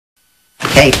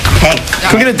Hey.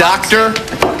 Can we get a doctor?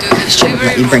 Shouldn't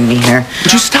let you bring me here.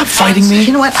 Would you stop fighting me?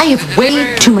 You know what? I have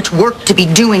way too much work to be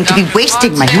doing, to be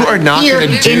wasting my You are not here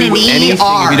going to do in an anything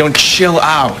ER. if you don't chill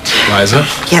out. Liza?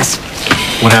 Yes.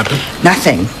 What happened?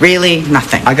 Nothing. Really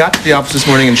nothing. I got to the office this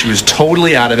morning and she was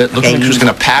totally out of it, looking like she was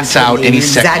going to pass out any You're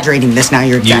second. exaggerating this now.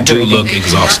 You're You do exaggerating. look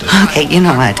exhausted. Okay, you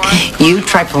know what? You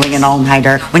try pulling an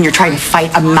all-nighter when you're trying to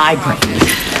fight a migraine.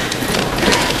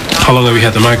 How long have you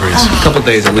had the migraines? A couple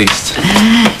days at least.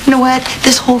 You know what?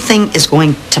 This whole thing is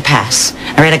going to pass.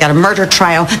 All right, I got a murder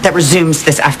trial that resumes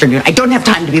this afternoon. I don't have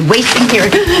time to be wasting here.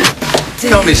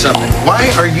 Tell me something.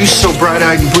 Why are you so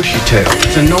bright-eyed and bushy-tailed?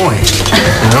 It's annoying.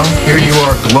 You know, here you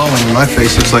are glowing, and my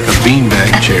face looks like a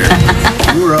beanbag chair.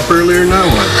 You were up earlier than I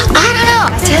was. I don't know.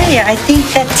 I tell you, I think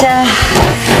that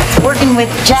working with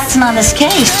Jackson on this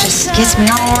case just gets me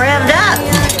all revved up.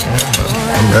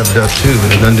 I'm revved up, too, but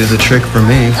it doesn't do the trick for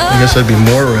me. I guess I'd be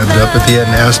more revved up if he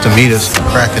hadn't asked to meet us at the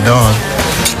crack of dawn.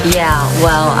 Yeah,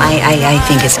 well, I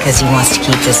think it's because he wants to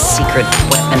keep this secret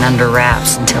weapon under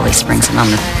wraps until he springs it on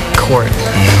the court.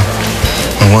 Yeah.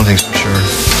 Well, one thing's for sure.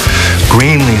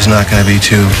 Greenlee's not going to be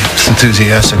too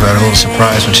enthusiastic about a little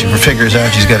surprise when she figures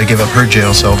out she's got to give up her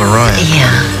jail cell to Ryan.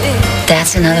 Yeah,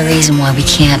 that's another reason why we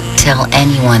can't tell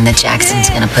anyone that Jackson's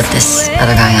going to put this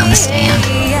other guy on the stand.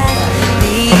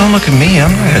 Well, don't look at me. I'm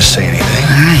not going to say anything.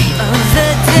 All right.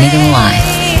 Neither will I.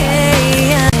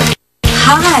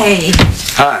 Hi.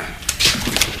 Hi.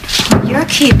 You're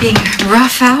keeping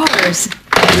rough hours.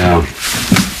 Yeah.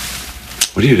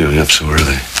 What are you doing up so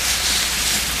early?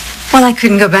 Well, I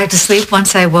couldn't go back to sleep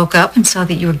once I woke up and saw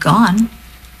that you were gone.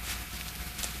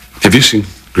 Have you seen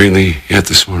Greenlee yet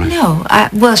this morning? No.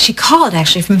 Well, she called,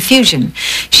 actually, from Fusion.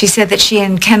 She said that she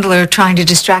and Kendall are trying to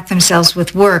distract themselves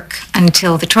with work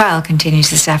until the trial continues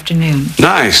this afternoon.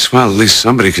 Nice. Well, at least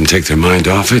somebody can take their mind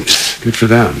off it. Good for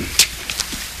them.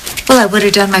 Well, I would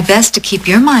have done my best to keep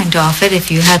your mind off it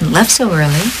if you hadn't left so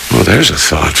early. Well, there's a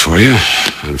thought for you.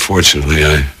 Unfortunately,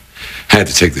 I had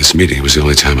to take this meeting. It was the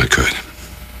only time I could.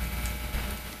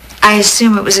 I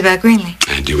assume it was about Greenlee.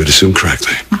 And you would assume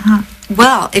correctly.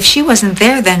 Well, if she wasn't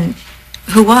there, then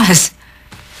who was?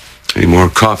 Any more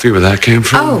coffee where that came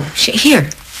from? Oh, here.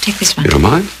 Take this one. You don't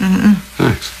mind?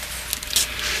 Thanks.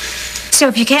 So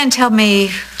if you can't tell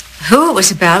me who it was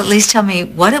about, at least tell me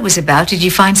what it was about. Did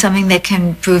you find something that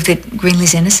can prove that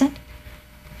Greenlee's innocent?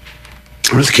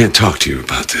 I really can't talk to you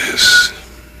about this.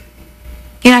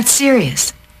 You're not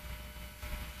serious.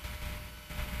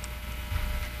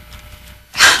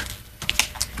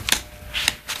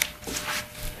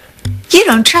 You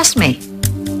don't trust me,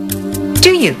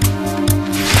 do you?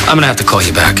 I'm gonna have to call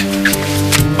you back.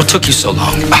 What took you so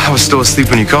long? I was still asleep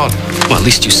when you called. Well, at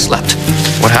least you slept.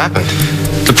 What happened?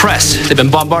 The press, they've been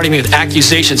bombarding me with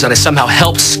accusations that I somehow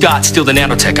helped Scott steal the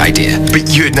nanotech idea. But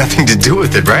you had nothing to do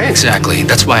with it, right? Exactly.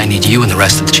 That's why I need you and the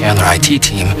rest of the Chandler IT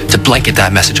team to blanket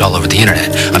that message all over the internet.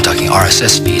 I'm talking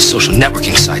RSS feeds, social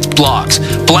networking sites, blogs.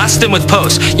 Blast them with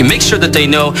posts. You make sure that they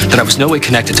know that I was no way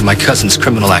connected to my cousin's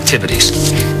criminal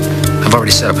activities. I've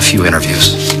already set up a few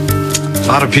interviews. A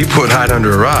lot of people would hide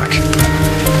under a rock.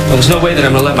 Well, there's no way that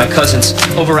I'm gonna let my cousin's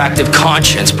overactive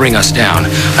conscience bring us down.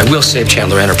 I will save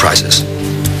Chandler Enterprises.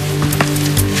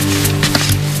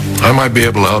 I might be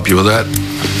able to help you with that.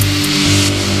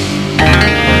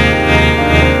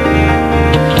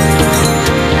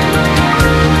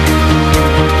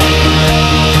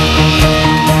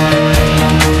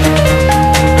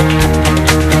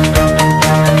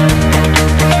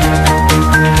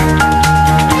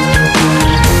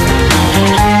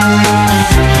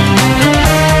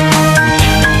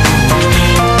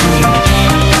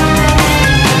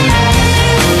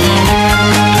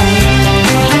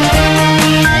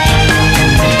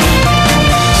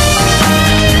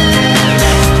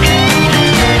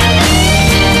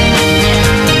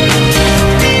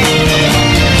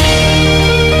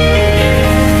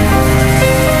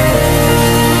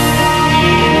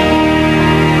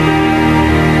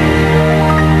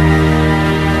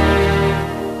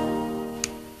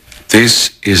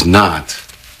 This is not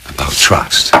about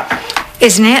trust.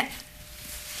 Isn't it?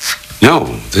 No,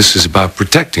 this is about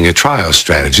protecting a trial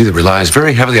strategy that relies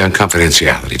very heavily on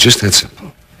confidentiality. Just that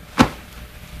simple.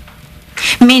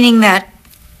 Meaning that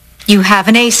you have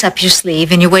an ace up your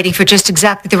sleeve and you're waiting for just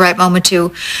exactly the right moment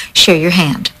to show your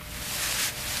hand.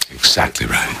 Exactly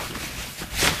right.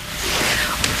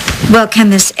 Well, can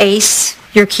this ace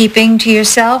you're keeping to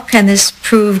yourself, can this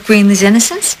prove Greenlee's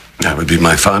innocence? That would be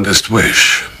my fondest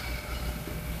wish.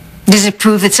 Does it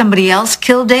prove that somebody else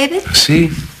killed David? See?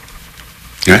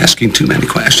 You're asking too many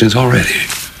questions already.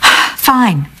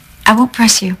 Fine. I won't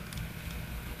press you.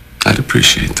 I'd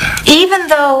appreciate that. Even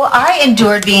though I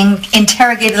endured being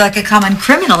interrogated like a common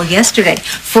criminal yesterday,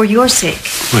 for your sake.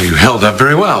 Well, you held up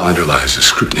very well under Liza's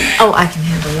scrutiny. Oh, I can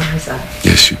handle Liza.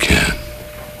 Yes, you can.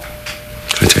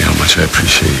 Can I tell you how much I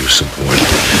appreciate your support?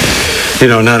 You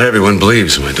know, not everyone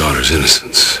believes in my daughter's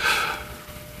innocence.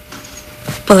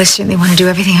 Well, I certainly want to do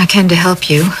everything I can to help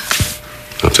you.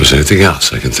 If there's anything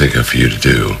else I can think of for you to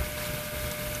do,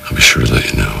 I'll be sure to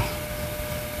let you know.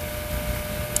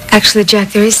 Actually,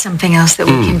 Jack, there is something else that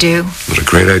we can do. What a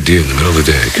great idea in the middle of the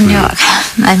day. Come No, on.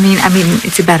 I mean,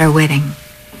 it's about our wedding.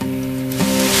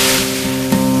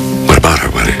 What about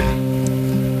our wedding?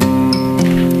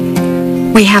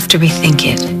 We have to rethink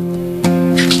it.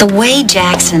 The way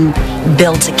Jackson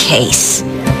builds a case,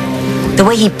 the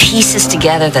way he pieces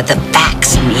together the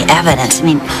facts and the evidence, I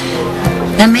mean,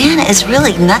 the man is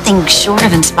really nothing short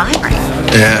of inspiring.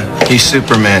 Yeah, he's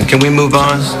Superman. Can we move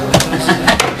on?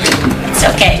 It's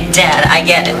okay, Dad, I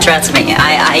get it, trust me.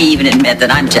 I even admit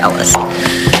that I'm jealous.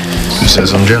 Who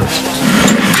says I'm jealous?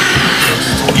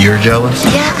 You're jealous?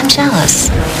 Yeah, I'm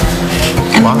jealous.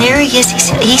 I mean, there he is,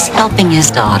 he's helping his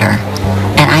daughter,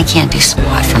 and I can't do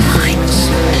squat for mine.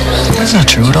 That's not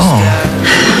true at all.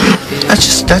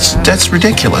 That's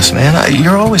ridiculous, man.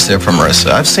 You're always there for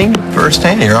Marissa. I've seen you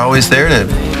firsthand. You're always there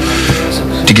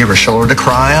to give her a shoulder to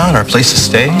cry on, or a place to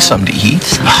stay, something to eat,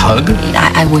 a hug.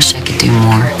 I wish I could do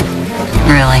more.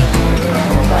 Really.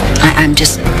 I'm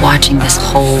just watching this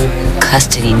whole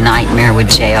custody nightmare with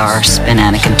JR spin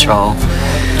out of control.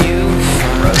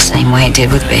 The same way it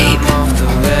did with Babe.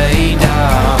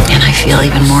 And I feel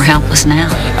even more helpless now.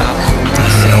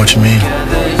 I know what you mean.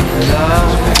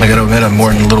 I gotta admit, I'm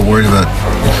more than a little worried about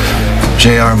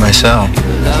JR myself.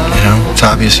 You know, it's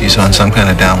obvious he's on some kind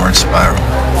of downward spiral.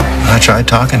 I tried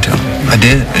talking to him. I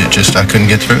did. I couldn't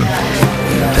get through.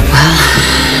 Well,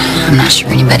 I'm not sure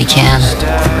anybody can.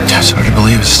 It's hard to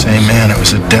believe it's the same man. It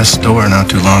was at death's door not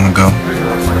too long ago.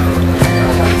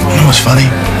 You know what's funny?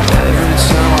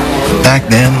 Back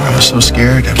then, I was so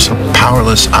scared. I was so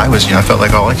powerless. I felt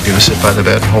like all I could do was sit by the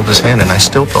bed and hold his hand, and I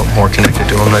still felt more connected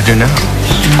to him than I do now.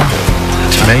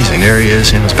 It's amazing. There he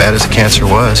is, as bad as the cancer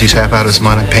was. He's half out of his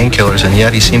mind on painkillers, and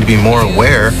yet he seemed to be more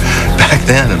aware back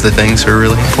then of the things that are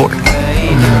really important.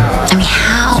 I mean,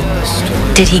 how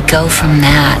did he go from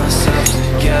that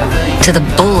to the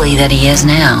bully that he is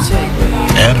now?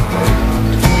 Adam.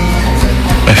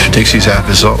 If Dixie's half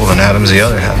his soul, then Adam's the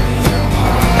other half.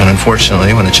 And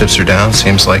unfortunately, when the chips are down,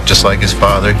 seems like just like his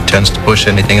father, he tends to push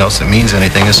anything else that means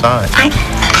anything aside.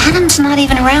 Adam's not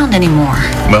even around anymore.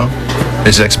 Well,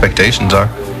 his expectations are.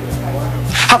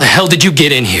 How the hell did you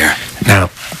get in here?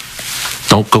 Now,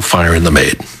 don't go firing the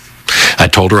maid. I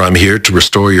told her I'm here to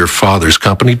restore your father's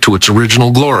company to its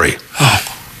original glory.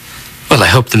 Oh. Well, I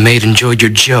hope the maid enjoyed your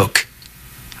joke.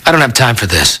 I don't have time for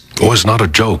this. Oh, it's not a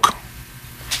joke.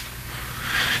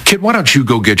 Kid, why don't you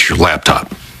go get your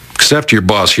laptop? Because after your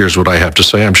boss hears what I have to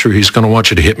say, I'm sure he's going to want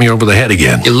you to hit me over the head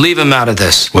again. You leave him out of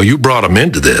this. Well, you brought him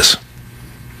into this.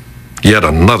 Yet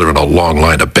another in a long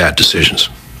line of bad decisions.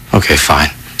 Okay, fine.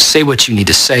 Say what you need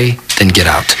to say, then get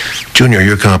out. Junior,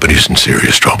 your company's in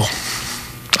serious trouble.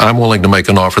 I'm willing to make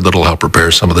an offer that'll help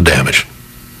repair some of the damage.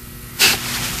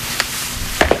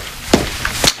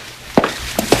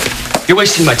 You're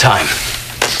wasting my time.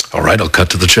 All right, I'll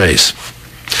cut to the chase.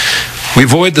 We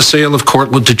void the sale of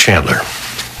Cortland to Chandler.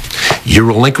 You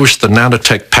relinquish the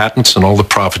nanotech patents and all the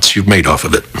profits you've made off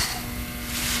of it.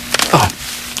 Oh,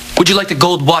 would you like the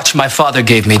gold watch my father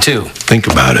gave me, too? Think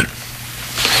about it.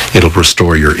 It'll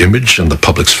restore your image and the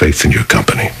public's faith in your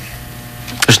company.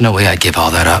 There's no way I'd give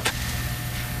all that up.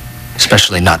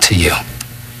 Especially not to you.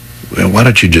 Well, why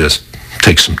don't you just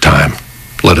take some time,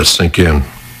 let it sink in.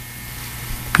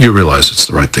 You realize it's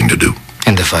the right thing to do.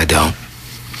 And if I don't?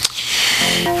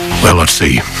 Well, let's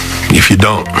see. If you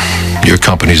don't, your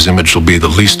company's image will be the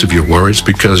least of your worries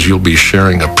because you'll be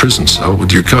sharing a prison cell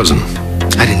with your cousin.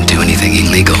 I didn't do anything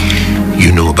illegal.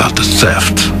 You knew about the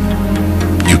theft.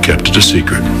 You kept it a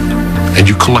secret. And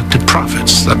you collected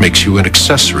profits. That makes you an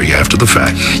accessory after the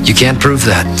fact. You can't prove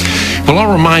that. Well,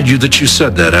 I'll remind you that you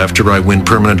said that after I win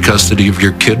permanent custody of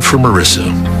your kid for Marissa.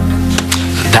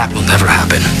 That will never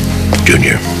happen.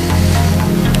 Junior,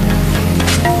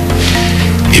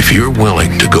 if you're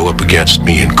willing to go up against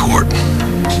me in court,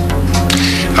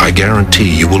 I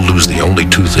guarantee you will lose the only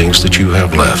two things that you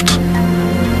have left.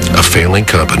 A failing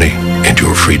company and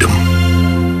your freedom.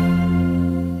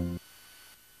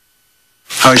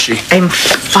 How is she? I'm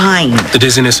fine. The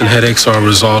dizziness and headaches are a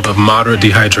result of moderate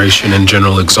dehydration and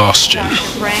general exhaustion.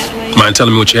 Mind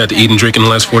telling me what you had to eat and drink in the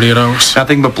last 48 hours?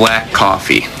 Nothing but black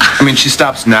coffee. I mean, she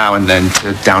stops now and then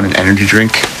to down an energy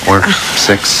drink or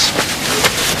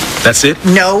 6. That's it?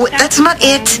 No, that's not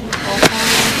it.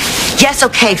 Yes,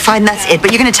 okay, fine, that's it.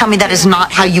 But you're going to tell me that is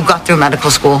not how you got through medical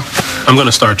school. I'm going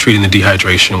to start treating the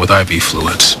dehydration with IV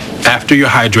fluids. After you're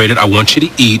hydrated, I want you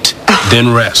to eat,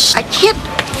 then rest. I can't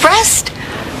rest.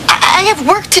 I have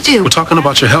work to do. We're talking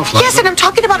about your health, Liza. Yes, and I'm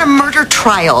talking about a murder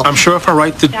trial. I'm sure if I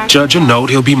write the judge a note,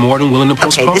 he'll be more than willing to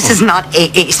postpone. Okay, this is not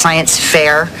a science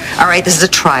fair. All right, this is a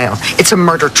trial. It's a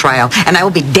murder trial, and I will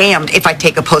be damned if I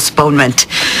take a postponement.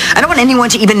 I don't want anyone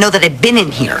to even know that I've been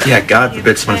in here. Yeah, God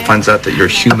forbid someone finds out that you're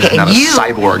human and not a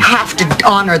cyborg. You have to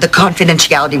honor the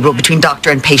confidentiality rule between doctor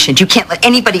and patient. You can't let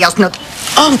anybody else know.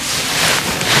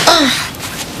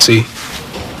 See?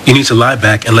 You need to lie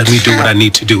back and let me do what I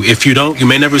need to do. If you don't, you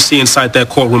may never see inside that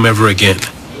courtroom ever again.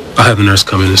 I'll have the nurse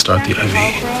come in and start the IV.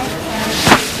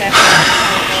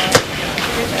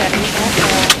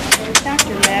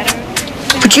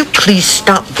 Would you please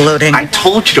stop gloating? I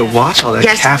told you to watch all that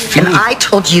caffeine. And I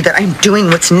told you that I'm doing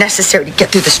what's necessary to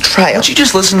get through this trial. Don't you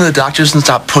just listen to the doctors and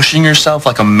stop pushing yourself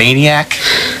like a maniac?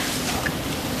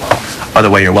 By the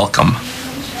way, you're welcome.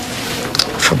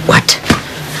 For what?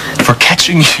 For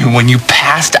catching you when you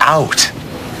passed out.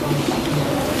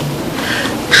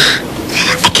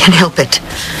 I can't help it.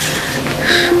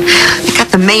 I got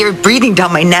the mayor breathing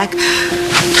down my neck.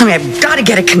 Tell me I've got to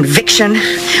get a conviction,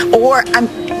 or I'm...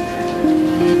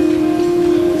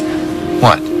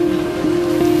 What?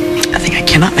 I think I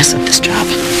cannot mess up this job.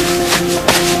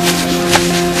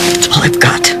 It's all I've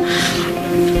got.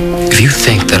 If you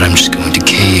think that I'm just going to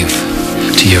cave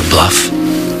to your bluff,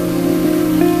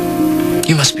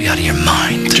 you must be out of your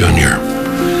mind. Junior,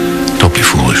 don't be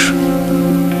foolish.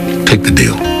 Take the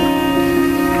deal.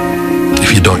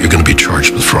 If you don't, you're going to be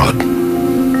charged with fraud.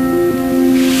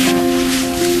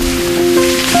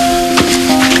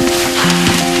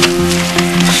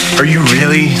 Are you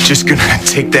really just gonna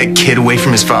take that kid away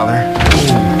from his father?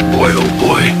 Oh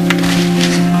boy.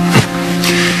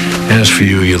 As for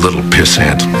you, you little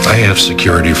pissant, I have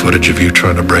security footage of you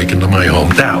trying to break into my home.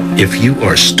 Now, if you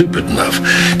are stupid enough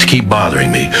to keep bothering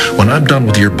me, when I'm done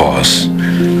with your boss,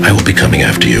 I will be coming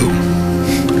after you.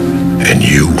 And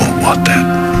you won't want that.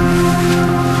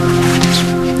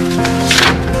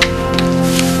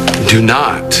 Do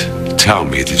not tell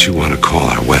me that you want to call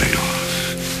our wedding off.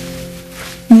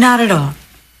 Not at all.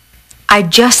 I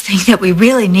just think that we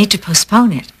really need to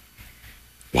postpone it.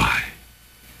 Why?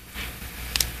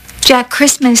 Jack,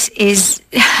 Christmas is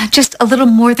just a little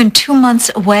more than 2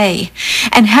 months away.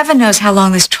 And heaven knows how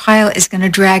long this trial is going to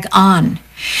drag on.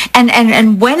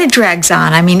 And when it drags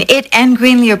on, I mean, it and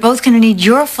Greenlee are both going to need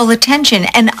your full attention.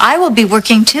 And I will be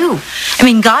working too. I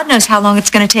mean, God knows how long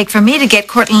it's going to take for me to get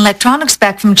Cortland Electronics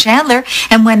back from Chandler.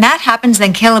 And when that happens,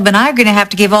 then Caleb and I are going to have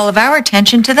to give all of our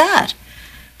attention to that.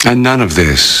 And none of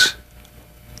this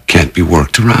can't be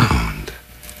worked around.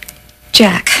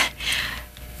 Jack,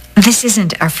 this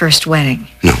isn't our first wedding.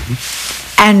 No.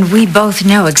 And we both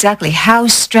know exactly how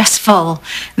stressful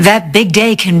that big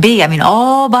day can be. I mean,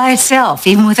 all by itself,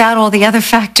 even without all the other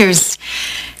factors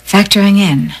factoring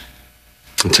in.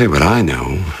 I'll tell you what I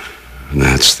know, and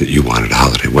that's that you wanted a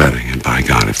holiday wedding, and by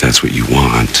God, if that's what you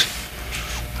want,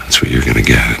 that's what you're going to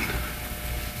get.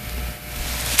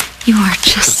 You are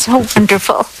just so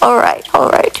wonderful. All right.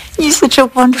 You're such a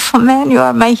wonderful man. You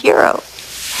are my hero.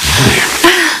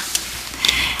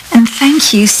 And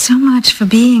thank you so much for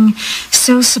being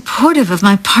so supportive of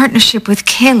my partnership with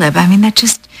Caleb. I mean, that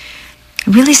just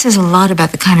really says a lot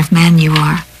about the kind of man you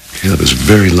are. Caleb is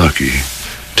very lucky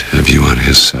to have you on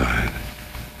his side.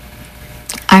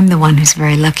 I'm the one who's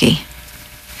very lucky.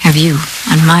 Have you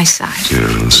on my side. Yeah,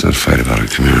 let's not fight about it.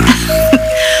 Come here.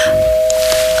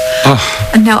 Oh.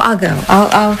 No, I'll go.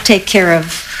 I'll take care of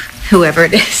whoever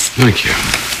it is. Thank you.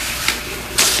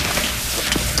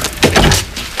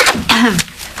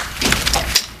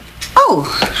 Oh,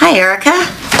 hi, Erica.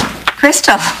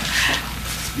 Crystal,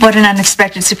 what an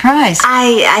unexpected surprise.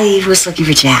 I was looking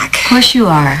for Jack. Of course you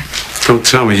are. Don't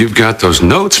tell me you've got those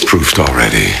notes proofed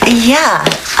already. Yeah,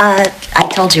 I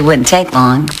told you it wouldn't take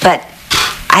long, but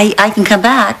I can come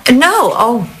back.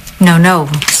 No, no,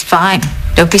 it's fine.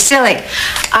 Don't be silly.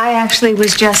 I actually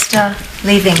was just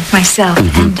leaving myself,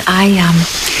 and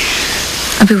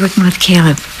I'll be working with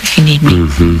Caleb if you need me.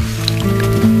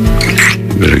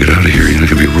 You better get out of here. You're not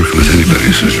going to be working with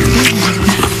anybody, sister.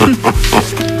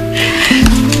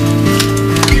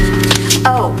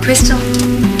 Oh, Crystal,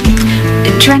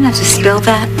 try not to spill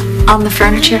that on the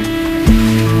furniture.